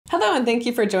Hello and thank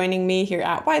you for joining me here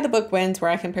at Why the Book Wins, where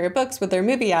I compare books with their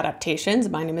movie adaptations.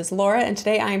 My name is Laura and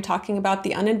today I am talking about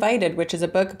The Uninvited, which is a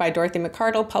book by Dorothy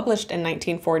Macardle published in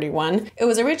 1941. It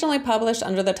was originally published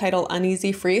under the title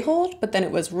Uneasy Freehold, but then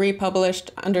it was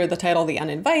republished under the title The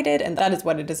Uninvited, and that is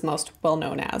what it is most well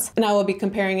known as. And I will be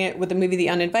comparing it with the movie The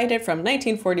Uninvited from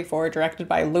 1944, directed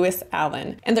by Lewis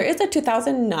Allen. And there is a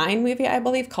 2009 movie, I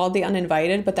believe, called The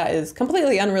Uninvited, but that is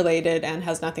completely unrelated and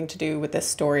has nothing to do with this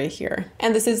story here.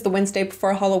 And this is the Wednesday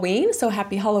before Halloween, so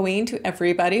happy Halloween to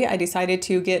everybody. I decided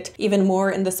to get even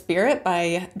more in the spirit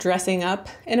by dressing up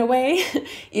in a way.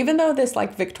 Even though this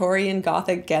like Victorian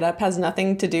Gothic getup has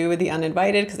nothing to do with The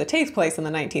Uninvited because it takes place in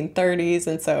the 1930s,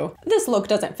 and so this look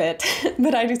doesn't fit,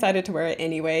 but I decided to wear it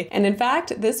anyway. And in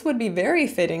fact, this would be very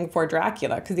fitting for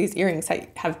Dracula because these earrings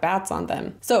have bats on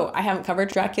them. So I haven't covered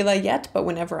Dracula yet, but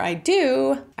whenever I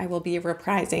do, I will be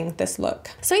reprising this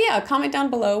look. So yeah, comment down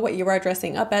below what you are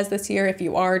dressing up as this year if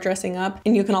you are dressing up,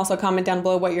 and you can also comment down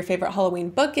below what your favorite Halloween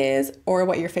book is or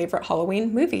what your favorite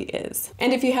Halloween movie is.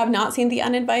 And if you have not seen The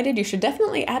Uninvited, you should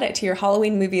definitely add it to your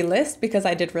Halloween movie list because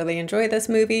I did really enjoy this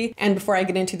movie. And before I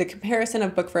get into the comparison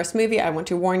of book versus movie, I want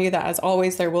to warn you that as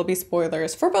always there will be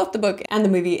spoilers for both the book and the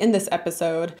movie in this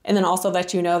episode, and then also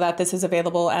let you know that this is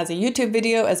available as a YouTube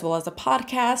video as well as a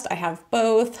podcast. I have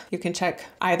both. You can check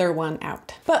either one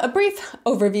out. But a brief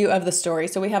overview of the story.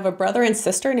 So we have a brother and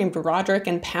sister named Roderick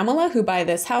and Pamela who buy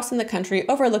this house in the country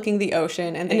overlooking the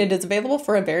ocean, and it is available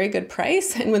for a very good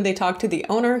price. And when they talk to the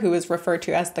owner, who is referred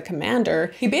to as the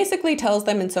commander, he basically tells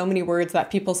them in so many words that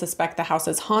people suspect the house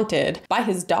is haunted by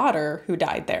his daughter who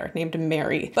died there, named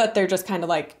Mary. But they're just kind of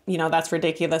like, you know, that's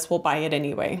ridiculous, we'll buy it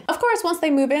anyway. Of course, once they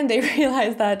move in, they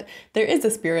realize that there is a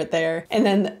spirit there. And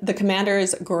then the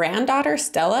commander's granddaughter,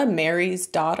 Stella, Mary's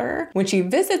daughter, when she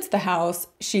visits the house,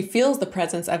 she feels the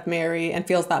presence of Mary and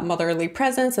feels that motherly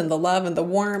presence and the love and the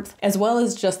warmth, as well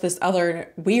as just this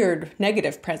other weird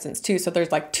negative presence too. So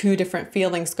there's like two different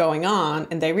feelings going on,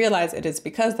 and they realize it is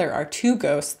because there are two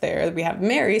ghosts there. We have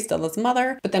Mary, Stella's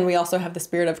mother, but then we also have the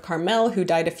spirit of Carmel, who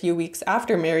died a few weeks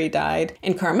after Mary died,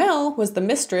 and Carmel was the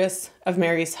mistress of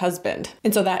Mary's husband.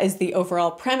 And so that is the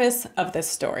overall premise of this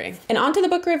story. And on to the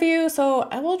book review. So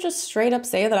I will just straight up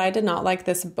say that I did not like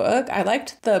this book. I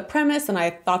liked the premise and I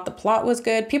thought the plot was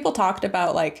good. People talked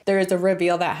about like there is a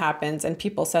reveal that happens, and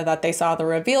people said that they saw the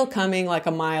reveal coming like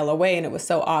a mile away and it was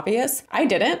so obvious. I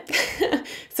didn't.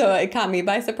 So it caught me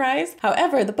by surprise.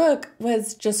 However, the book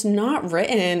was just not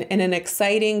written in an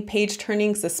exciting,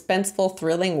 page-turning, suspenseful,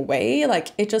 thrilling way. Like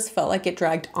it just felt like it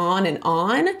dragged on and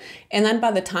on. And then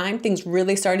by the time things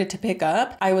really started to pick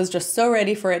up, I was just so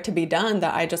ready for it to be done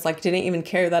that I just like didn't even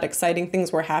care that exciting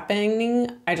things were happening.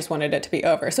 I just wanted it to be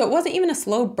over. So it wasn't even a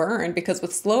slow burn, because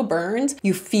with slow burns,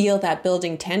 you feel that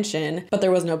building tension, but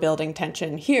there was no building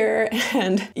tension here.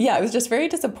 And yeah, it was just very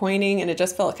disappointing and it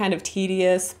just felt kind of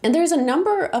tedious. And there's a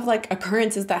number of like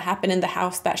occurrences that happen in the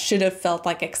house that should have felt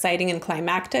like exciting and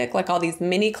climactic, like all these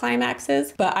mini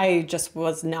climaxes, but I just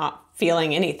was not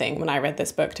feeling anything when I read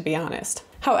this book, to be honest.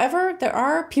 However, there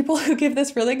are people who give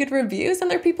this really good reviews, and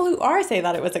there are people who say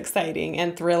that it was exciting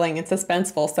and thrilling and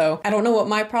suspenseful. So I don't know what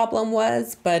my problem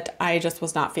was, but I just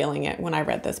was not feeling it when I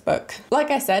read this book. Like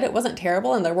I said, it wasn't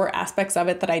terrible and there were aspects of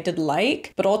it that I did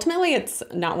like, but ultimately it's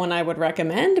not one I would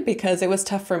recommend because it was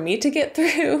tough for me to get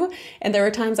through. And there were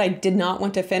times I did not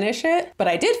want to finish it, but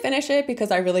I did finish it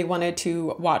because I really wanted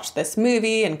to watch this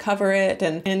movie and cover it.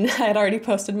 And I had already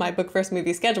posted my book versus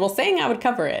movie schedule saying I would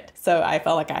cover it. So I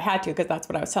felt like I had to because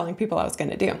that's what I was telling people I was going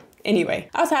to do. Anyway,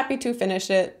 I was happy to finish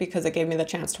it because it gave me the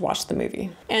chance to watch the movie.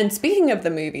 And speaking of the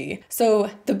movie, so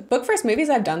the book versus movies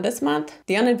I've done this month,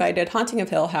 The Uninvited, Haunting of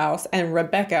Hill House, and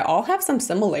Rebecca all have some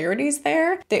similarities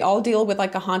there. They all deal with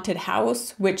like a haunted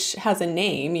house, which has a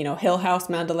name, you know, Hill House,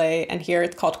 Mandalay, and here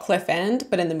it's called Cliff End,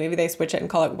 but in the movie they switch it and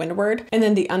call it Windward. And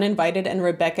then The Uninvited and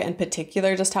Rebecca in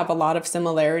particular just have a lot of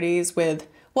similarities with,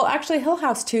 well, actually, Hill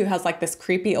House too has like this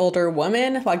creepy older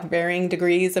woman, like varying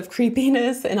degrees of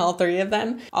creepiness in all three of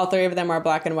them. All three of them are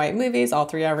black and white movies. All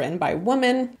three are written by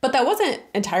women, but that wasn't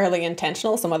entirely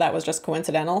intentional. Some of that was just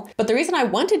coincidental. But the reason I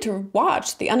wanted to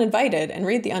watch The Uninvited and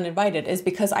read The Uninvited is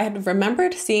because I had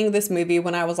remembered seeing this movie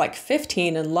when I was like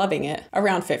 15 and loving it,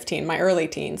 around 15, my early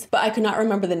teens, but I could not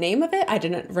remember the name of it. I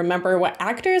didn't remember what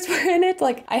actors were in it.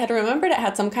 Like I had remembered it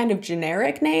had some kind of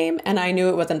generic name, and I knew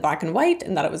it was in black and white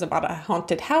and that it was about a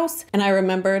haunted house. And I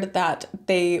remembered that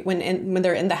when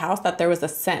they're in the house, that there was a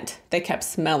scent they kept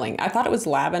smelling. I thought it was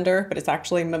lavender, but it's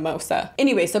actually mimosa.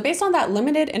 Anyway, so based on that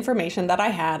limited information that I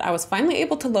had, I was finally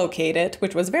able to locate it,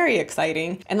 which was very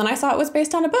exciting. And then I saw it was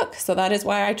based on a book, so that is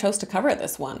why I chose to cover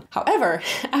this one. However,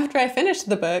 after I finished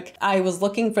the book, I was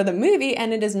looking for the movie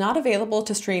and it is not available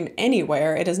to stream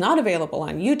anywhere. It is not available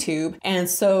on YouTube. And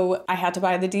so I had to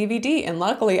buy the DVD, and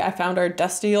luckily I found our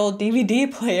dusty old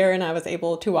DVD player and I was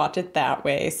able to watch it that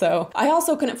way. So I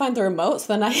also couldn't find the remote,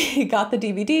 so then I got the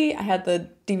DVD. I had the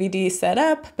DVD set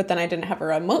up, but then I didn't have a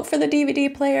remote for the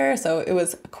DVD player, so it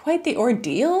was quite the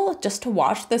ordeal just to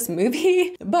watch this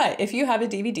movie. But if you have a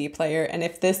DVD player and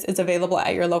if this is available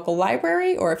at your local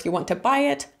library, or if you want to buy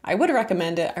it, I would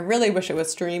recommend it. I really wish it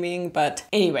was streaming, but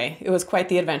anyway, it was quite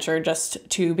the adventure just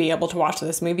to be able to watch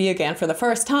this movie again for the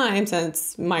first time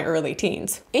since my early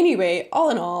teens. Anyway, all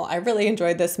in all, I really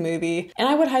enjoyed this movie and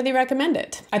I would highly recommend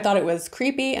it. I thought it was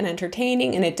creepy and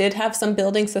entertaining, and it did have some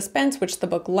building suspense, which the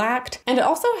book lacked. And it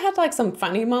also had like some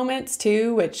funny moments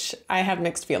too, which I have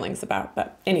mixed feelings about,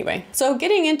 but anyway. So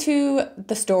getting into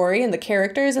the story and the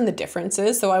characters and the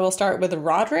differences. So I will start with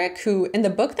Roderick, who in the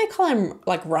book they call him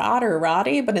like Rod or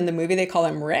Roddy, but in the movie they call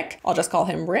him Rick. I'll just call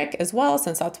him Rick as well,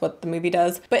 since that's what the movie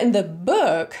does. But in the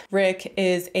book, Rick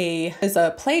is a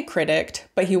play critic,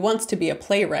 but he wants to be a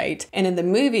playwright. And in the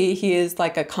movie, he is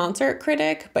like a concert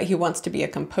critic, but he wants to be a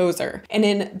composer. And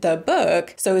in the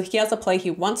book, so he has a play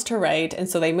he wants to write, and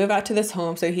so they move out to this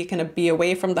home so he can be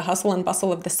away from the hustle and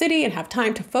bustle of the city and have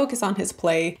time to focus on his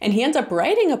play. And he ends up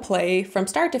writing a play from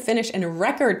start to finish in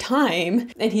record time.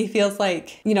 And he feels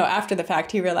like, you know, after the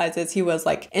fact, he realizes he was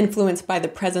like influenced by the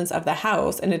presence of the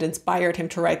house, and it inspired him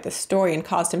to write this story and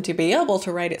caused him to be able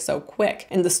to write it so quick.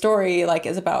 And the story like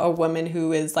is about a woman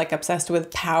who is like obsessed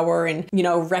with power and, you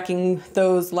know, wrecking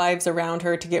those lives around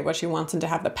her to get what she wants and to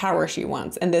have the power she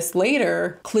wants. And this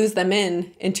later clues them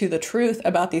into the truth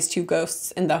about these two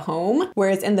ghosts in the home.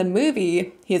 Whereas in the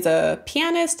movie, he's a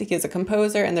pianist, he's a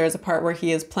composer, and there's a part where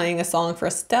he is playing a song for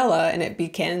Stella and it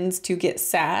begins to get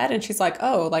sad. And she's like,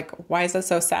 oh, like, why is it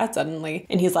so sad suddenly?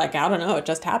 And he's like, I don't know, it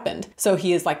just happened. So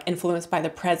he is like influenced by the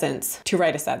presence to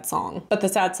write a sad song. But the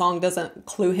sad song doesn't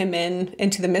clue him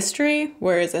into the mystery,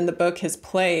 whereas in the book, his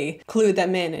play clued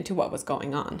them into what was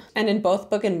going on. And in both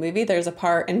book and movie, there's a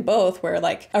part in both where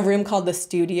like a room called the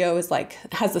studio is like,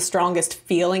 has the strongest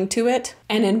feeling to it.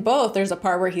 And in both, there's a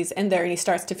part where he's in there and he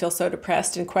starts to feel so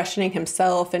depressed and questioning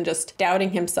himself and just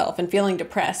doubting himself and feeling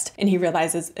depressed. And he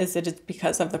realizes it is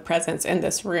because of the presence in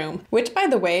this room, which by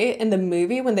the way, in the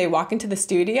movie, when they walk into the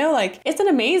studio, like it's an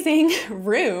amazing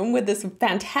room with this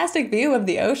fantastic view of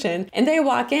the ocean. And they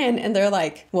walk in and they're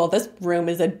like, well, this room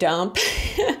is a dump.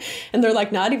 And they're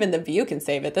like, not even the view can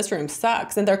save it. This room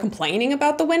sucks. And they're complaining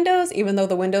about the windows, even though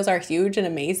the windows are huge and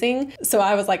amazing. So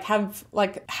I was like, have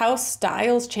like house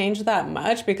styles changed that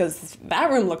much? Because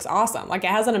that room looks awesome. Like it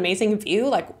has an amazing view.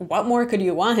 Like what more could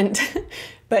you want?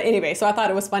 But anyway, so I thought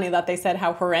it was funny that they said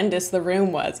how horrendous the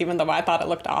room was, even though I thought it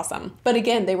looked awesome. But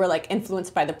again, they were like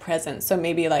influenced by the presence. So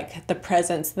maybe like the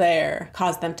presence there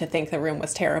caused them to think the room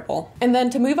was terrible. And then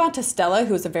to move on to Stella,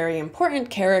 who's a very important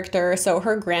character. So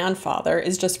her grandfather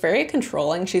is just very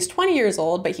controlling. She's 20 years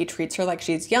old, but he treats her like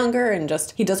she's younger and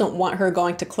just, he doesn't want her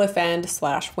going to Cliff End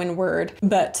 / Windward.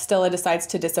 But Stella decides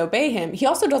to disobey him. He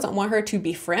also doesn't want her to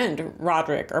befriend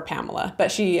Roderick or Pamela,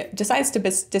 but she decides to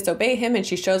disobey him and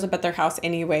she shows up at their house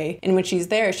anyway. And when she's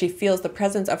there, she feels the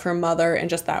presence of her mother and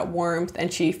just that warmth,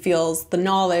 and she feels the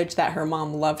knowledge that her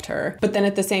mom loved her. But then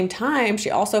at the same time,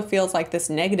 she also feels like this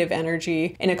negative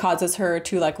energy, and it causes her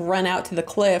to like run out to the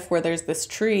cliff where there's this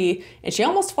tree, and she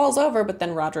almost falls over, but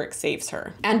then Roderick saves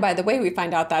her. And by the way, we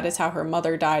find out that is how her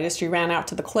mother died, is she ran out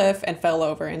to the cliff and fell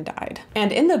over and died.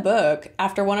 And in the book,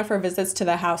 after one of her visits to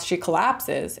the house, she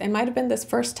collapses. It might have been this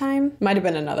first time, might have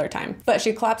been another time, but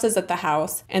she collapses at the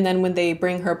house. And then when they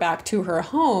bring her back to her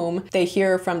home, they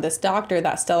hear from this doctor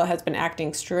that Stella has been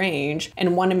acting strange.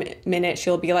 And one minute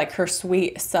she'll be like her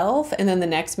sweet self, and then the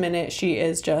next minute she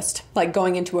is just like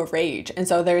going into a rage. And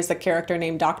so there's a character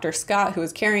named Dr. Scott who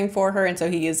is caring for her, and so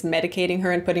he is medicating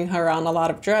her and putting her on a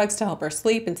lot of drugs to help her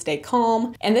sleep and stay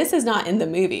calm. And this is not in the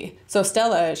movie. So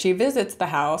Stella, she visits the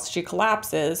house, she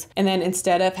collapses, and then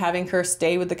instead of having her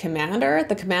stay with the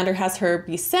commander has her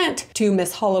be sent to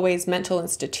Miss Holloway's mental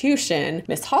institution.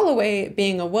 Miss Holloway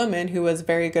being a woman who was was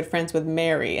very good friends with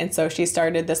Mary. And so she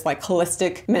started this like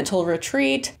holistic mental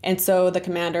retreat. And so the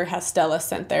commander has Stella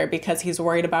sent there because he's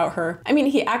worried about her. I mean,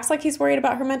 he acts like he's worried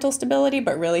about her mental stability,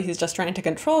 but really he's just trying to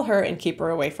control her and keep her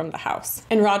away from the house.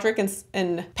 And Roderick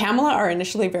and Pamela are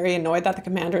initially very annoyed that the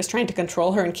commander is trying to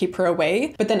control her and keep her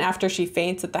away. But then after she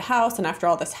faints at the house and after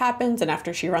all this happens and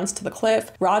after she runs to the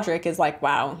cliff, Roderick is like,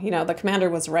 wow, you know, the commander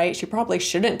was right. She probably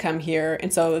shouldn't come here.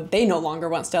 And so they no longer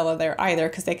want Stella there either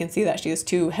because they can see that she is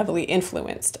too heavily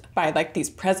influenced by like these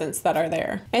presents that are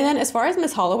there. And then as far as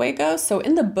Miss Holloway goes, so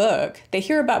in the book, they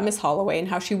hear about Miss Holloway and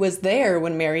how she was there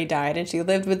when Mary died and she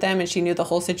lived with them and she knew the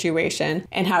whole situation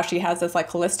and how she has this like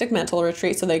holistic mental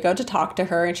retreat. So they go to talk to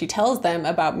her and she tells them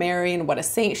about Mary and what a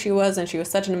saint she was and she was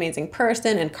such an amazing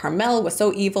person and Carmel was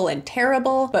so evil and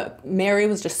terrible, but Mary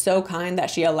was just so kind that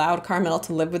she allowed Carmel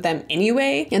to live with them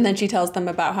anyway. And then she tells them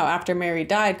about how after Mary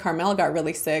died, Carmel got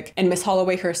really sick and Miss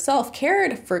Holloway herself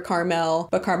cared for Carmel,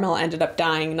 but Carmel ended up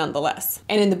dying nonetheless.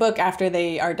 And in the book, after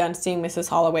they are done seeing Miss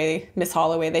Holloway,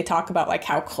 they talk about like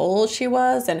how cold she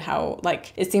was and how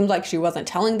like it seemed like she wasn't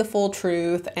telling the full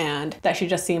truth and that she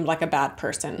just seemed like a bad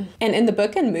person. And in the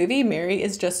book and movie, Mary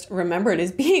is just remembered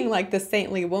as being like this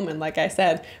saintly woman. Like I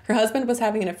said, her husband was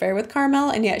having an affair with Carmel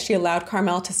and yet she allowed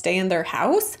Carmel to stay in their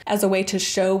house as a way to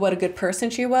show what a good person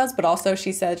she was. But also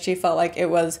she said she felt like it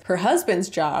was her husband's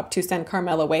job to send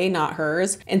Carmel away, not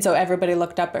hers. And so everybody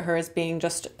looked up at her as being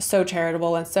just so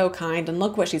charitable and so kind and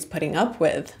look what she's putting up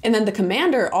with. And then the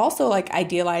commander also like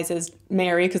idealizes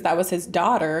Mary because that was his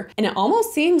daughter. And it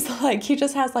almost seems like he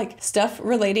just has like stuff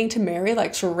relating to Mary,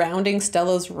 like surrounding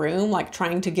Stella's room, like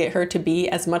trying to get her to be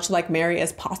as much like Mary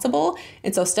as possible.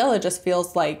 And so Stella just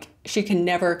feels like she can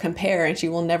never compare and she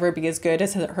will never be as good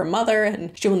as her mother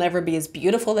and she will never be as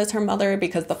beautiful as her mother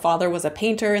because the father was a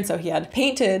painter and so he had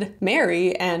painted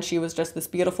Mary and she was just this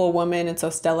beautiful woman. And so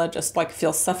Stella just like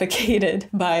feels suffocated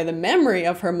by the memory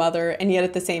of her mother, and yet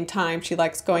at the same time she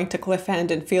likes going to Cliff End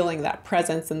and feeling that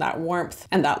presence and that warmth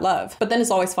and that love. But then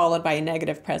it's always followed by a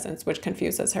negative presence, which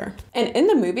confuses her. And in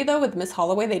the movie though, with Miss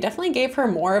Holloway, they definitely gave her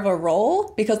more of a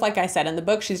role because like I said, in the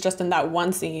book she's just in that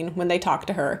one scene when they talk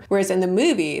to her, whereas in the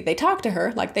movie they talk to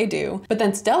her like they do. But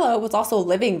then Stella was also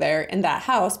living there in that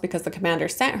house because the commander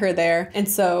sent her there. And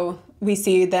so we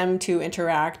see them two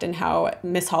interact and how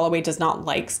Miss Holloway does not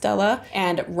like Stella.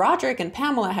 And Roderick and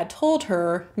Pamela had told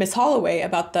her, Miss Holloway,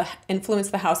 about the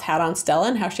influence the house had on Stella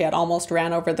and how she had almost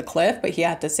ran over the cliff, but he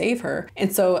had to save her.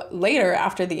 And so later,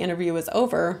 after the interview was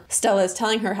over, Stella is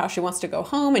telling her how she wants to go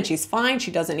home and she's fine. She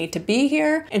doesn't need to be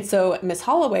here. And so Miss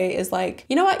Holloway is like,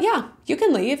 you know what? Yeah, you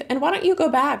can leave. And why don't you go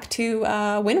back to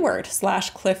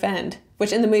Windward/Cliff End?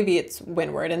 Which in the movie it's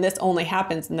Windward, and this only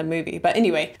happens in the movie. But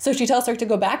anyway, so she tells her to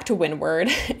go back to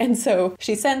Windward. And so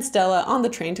she sends Stella on the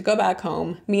train to go back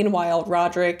home. Meanwhile,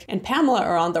 Roderick and Pamela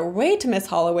are on their way to Miss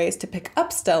Holloway's to pick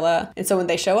up Stella. And so when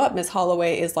they show up, Miss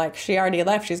Holloway is like, she already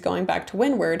left, she's going back to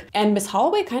Windward. And Miss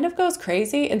Holloway kind of goes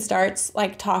crazy and starts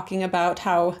like talking about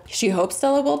how she hopes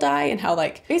Stella will die and how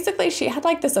like, basically she had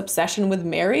like this obsession with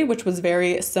Mary, which was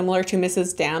very similar to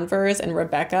Mrs. Danvers and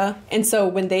Rebecca. And so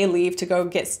when they leave to go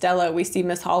get Stella, we see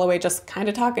Miss Holloway just kind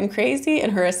of talking crazy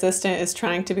and her assistant is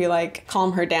trying to be like,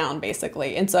 calm her down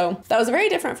basically. And so that was very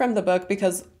different from the book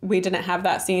because we didn't have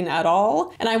that scene at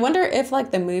all. And I wonder if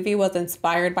like the movie was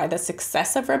inspired by the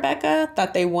success of Rebecca,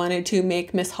 that they wanted to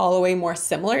make Miss Holloway more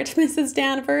similar to Mrs.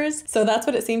 Danvers. So that's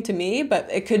what it seemed to me, but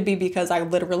it could be because I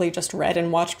literally just read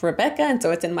and watched Rebecca and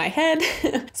so it's in my head.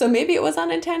 So maybe it was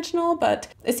unintentional, but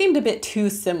it seemed a bit too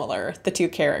similar, the two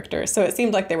characters. So it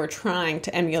seemed like they were trying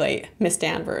to emulate Miss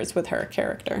Danvers with her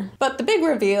character. But the big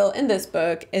reveal in this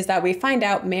book is that we find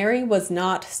out Mary was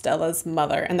not Stella's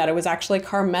mother and that it was actually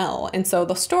Carmel. And so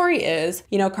the story is,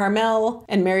 you know, Carmel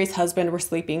and Mary's husband were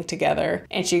sleeping together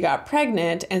and she got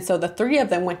pregnant. And so the three of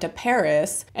them went to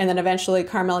Paris and then eventually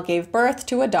Carmel gave birth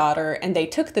to a daughter and they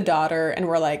took the daughter and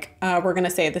were like, we're going to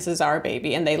say this is our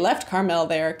baby. And they left Carmel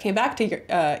there, came back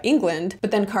to England, but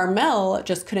then Carmel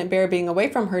just couldn't bear being away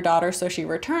from her daughter. So she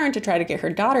returned to try to get her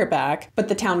daughter back. But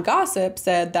the town gossip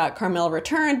said that Carmel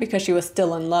returned because she was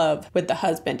still in love with the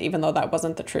husband, even though that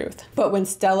wasn't the truth. But when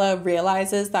Stella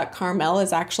realizes that Carmel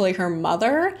is actually her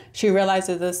mother, she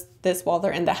realizes this while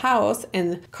they're in the house,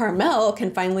 and Carmel can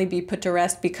finally be put to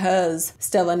rest because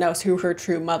Stella knows who her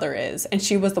true mother is. And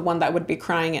she was the one that would be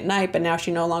crying at night, but now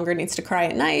she no longer needs to cry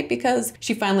at night because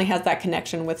she finally has that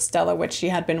connection with Stella, which she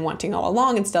had been wanting all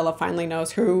along, and Stella finally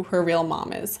knows who her real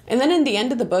mom is. And then in the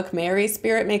end of the book, Mary's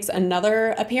spirit makes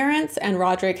another appearance, and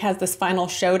Roderick has this final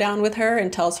showdown with her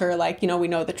and tells her like, you know, we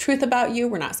know the truth about you,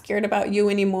 we're not scared by you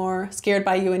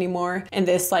anymore, and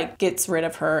this like gets rid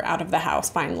of her out of the house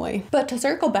finally. But to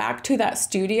circle back back to that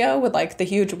studio with like the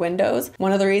huge windows.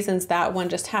 One of the reasons that one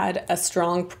just had a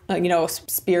strong,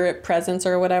 spirit presence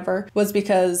or whatever was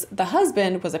because the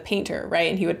husband was a painter, right?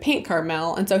 And he would paint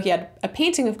Carmel. And so he had a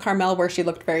painting of Carmel where she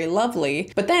looked very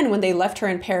lovely. But then when they left her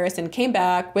in Paris and came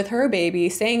back with her baby,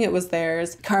 saying it was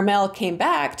theirs, Carmel came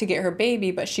back to get her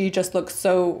baby, but she just looked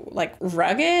so like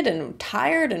rugged and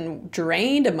tired and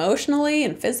drained emotionally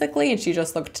and physically, and she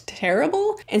just looked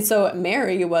terrible. And so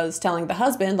Mary was telling the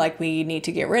husband, like, we need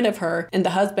to get rid of her. And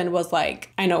the husband was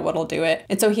like, I know what'll do it.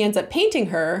 And so he ends up painting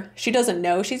her. She doesn't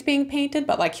know she's being painted,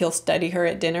 but like he'll study her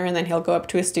at dinner and then he'll go up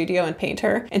to a studio and paint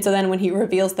her. And so then when he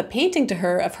reveals the painting to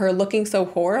her of her looking so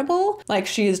horrible, like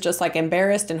she is just like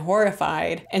embarrassed and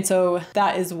horrified. And so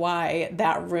that is why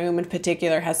that room in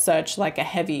particular has such like a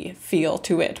heavy feel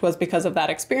to it, was because of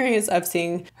that experience of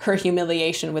seeing her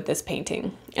humiliation with this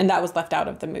painting. And that was left out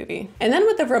of the movie. And then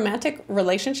with the romantic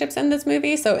relationships in this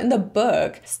movie, so in the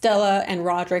book, Stella and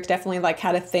Roderick definitely like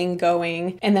had a thing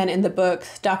going. And then in the book,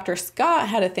 Dr. Scott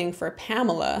had a thing for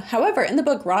Pamela. However, in the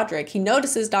book, Roderick, he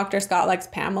notices Dr. Scott likes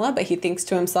Pamela, but he thinks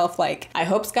to himself like, I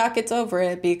hope Scott gets over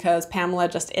it because Pamela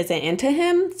just isn't into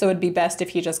him. So it'd be best if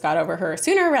he just got over her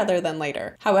sooner rather than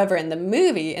later. However, in the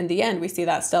movie, in the end, we see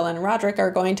that Stella and Roderick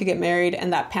are going to get married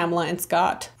and that Pamela and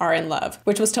Scott are in love,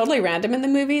 which was totally random in the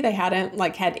movie. They hadn't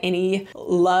like had any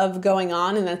love going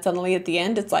on, and then suddenly at the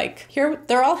end it's like, here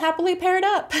they're all happily paired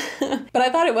up. But I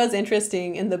thought it was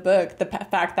interesting in the book, the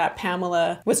fact that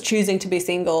Pamela was choosing to be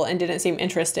single and didn't seem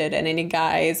interested in any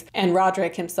guys, and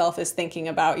Roderick himself is thinking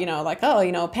about, like,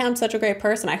 oh, Pam's such a great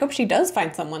person, I hope she does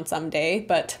find someone someday.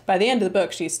 But by the end of the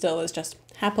book, she still is just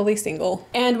happily single.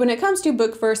 And when it comes to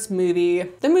book versus movie,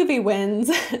 the movie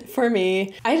wins for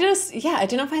me. I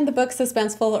did not find the book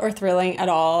suspenseful or thrilling at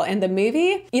all. And the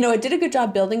movie, it did a good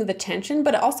job building the tension,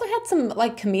 but it also had some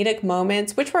like comedic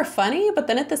moments, which were funny, but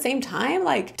then at the same time,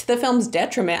 like to the film's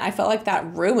detriment, I felt like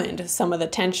that ruined some of the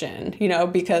tension,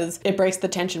 because it breaks the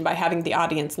tension by having the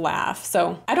audience laugh.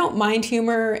 So I don't mind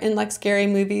humor in like scary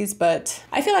movies, but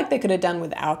I feel like they could have done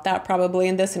without that probably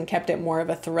in this and kept it more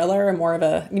of a thriller and more of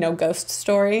a, ghost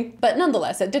story. But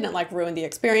nonetheless, it didn't like ruin the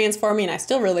experience for me, and I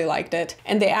still really liked it.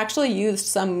 And they actually used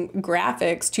some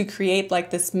graphics to create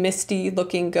like this misty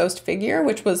looking ghost figure,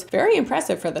 which was very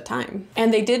impressive for the time.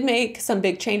 And they did make some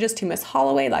big changes to Miss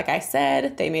Holloway. Like I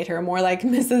said, they made her more like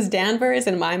Mrs. Danvers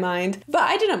in my mind, but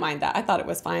I didn't mind that. I thought it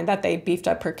was fine that they beefed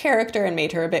up her character and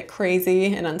made her a bit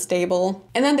crazy and unstable.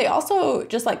 And then they also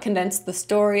just like condensed the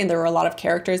story, and there were a lot of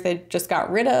characters they just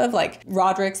got rid of, like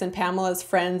Roderick's and Pamela's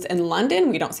friends in London.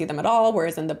 We don't see them at all,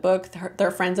 whereas in the book,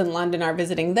 their friends in London are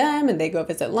visiting them, and they go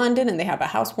visit London and they have a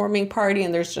housewarming party,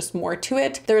 and there's just more to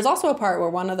it. There's also a part where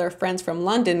one of their friends from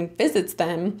London visits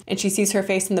them, and she sees her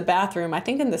face in the bathroom, I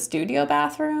think in the studio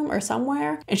bathroom or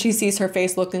somewhere, and she sees her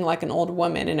face looking like an old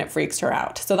woman, and it freaks her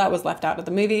out. So that was left out of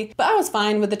the movie, but I was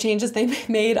fine with the changes they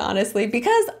made, honestly,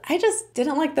 because I just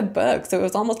didn't like the book, so it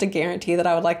was almost a guarantee that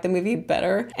I would like the movie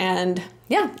better. And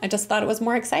yeah, I just thought it was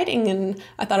more exciting, and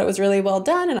I thought it was really well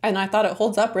done, and I thought it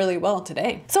holds up really well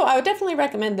today. So I would definitely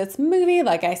recommend this movie.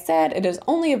 Like I said, it is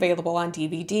only available on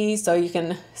DVD, so you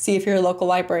can see if your local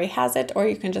library has it, or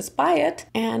you can just buy it.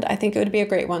 And I think it would be a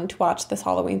great one to watch this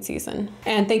Halloween season.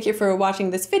 And thank you for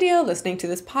watching this video, listening to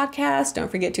this podcast.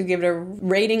 Don't forget to give it a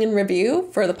rating and review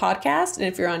for the podcast. And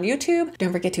if you're on YouTube,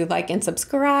 don't forget to like and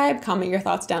subscribe, comment your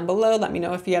thoughts down below. Let me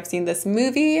know if you have seen this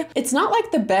movie. It's not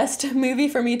like the best movie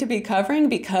for me to be covering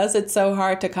because it's so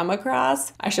hard to come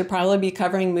across. I should probably be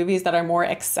covering movies that are more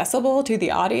accessible to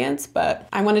the audience, but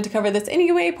I wanted to cover this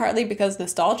anyway, partly because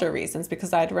nostalgia reasons,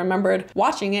 because I'd remembered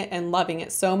watching it and loving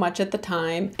it so much at the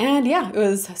time. And yeah, it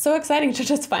was so exciting to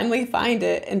just finally find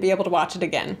it and be able to watch it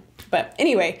again. But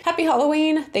anyway, happy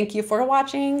Halloween. Thank you for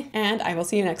watching, and I will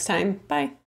see you next time. Bye.